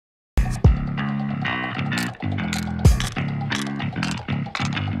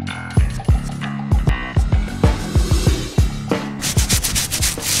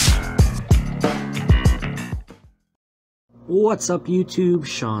What's up YouTube?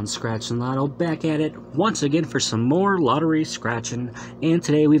 SeansScratchers Lotto back at it once again for some more lottery scratching, and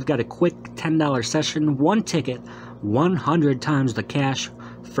today we've got a quick $10 session, one ticket, 100 times the cash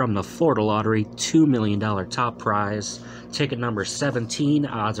from the Florida Lottery, $2 million top prize. Ticket number 17,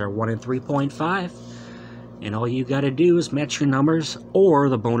 odds are 1 in 3.5. And all you gotta do is match your numbers or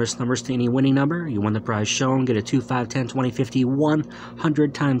the bonus numbers to any winning number. You win the prize shown, get a 2, 5, 10, 20, 50,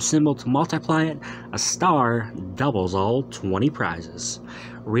 100 times symbol to multiply it. A star doubles all 20 prizes.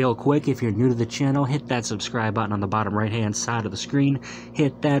 Real quick, if you're new to the channel, hit that subscribe button on the bottom right hand side of the screen.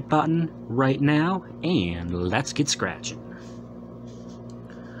 Hit that button right now and let's get scratching.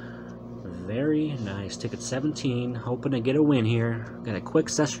 Very nice. Ticket 17, hoping to get a win here. Got a quick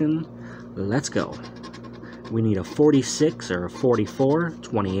session, let's go. We need a 46 or a 44,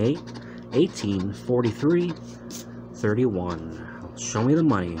 28, 18, 43, 31. Show me the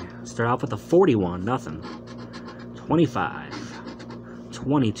money. Start off with a 41, nothing. 25,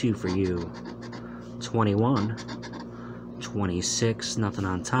 22 for you. 21, 26, nothing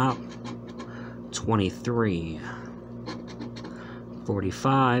on top. 23,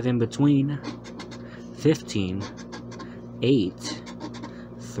 45 in between. 15, 8,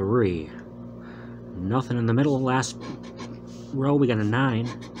 3. Nothing in the middle. Last row we got a 9,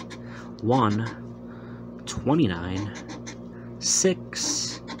 1, 29,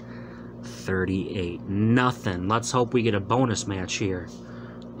 6, 38. Nothing. Let's hope we get a bonus match here.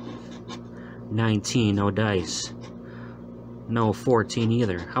 19, no dice. No 14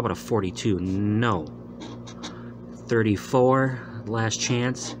 either. How about a 42? No. 34, last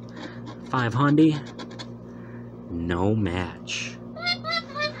chance. 500. No match.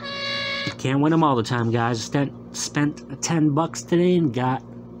 You can't win them all the time, guys. Spent 10 bucks today and got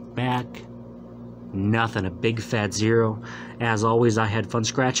back nothing. A big fat zero. As always, I had fun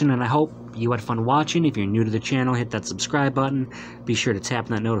scratching, and I hope you had fun watching. If you're new to the channel, hit that subscribe button. Be sure to tap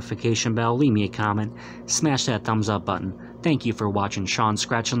that notification bell. Leave me a comment. Smash that thumbs up button. Thank you for watching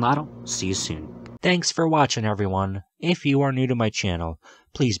SeansScratchers Lotto. See you soon. Thanks for watching, everyone. If you are new to my channel,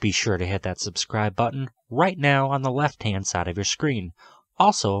 please be sure to hit that subscribe button right now on the left-hand side of your screen.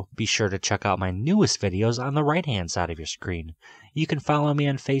 Also, be sure to check out my newest videos on the right-hand side of your screen. You can follow me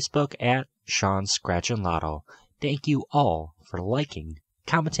on Facebook at SeansScratchers Lotto. Thank you all for liking,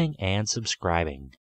 commenting, and subscribing.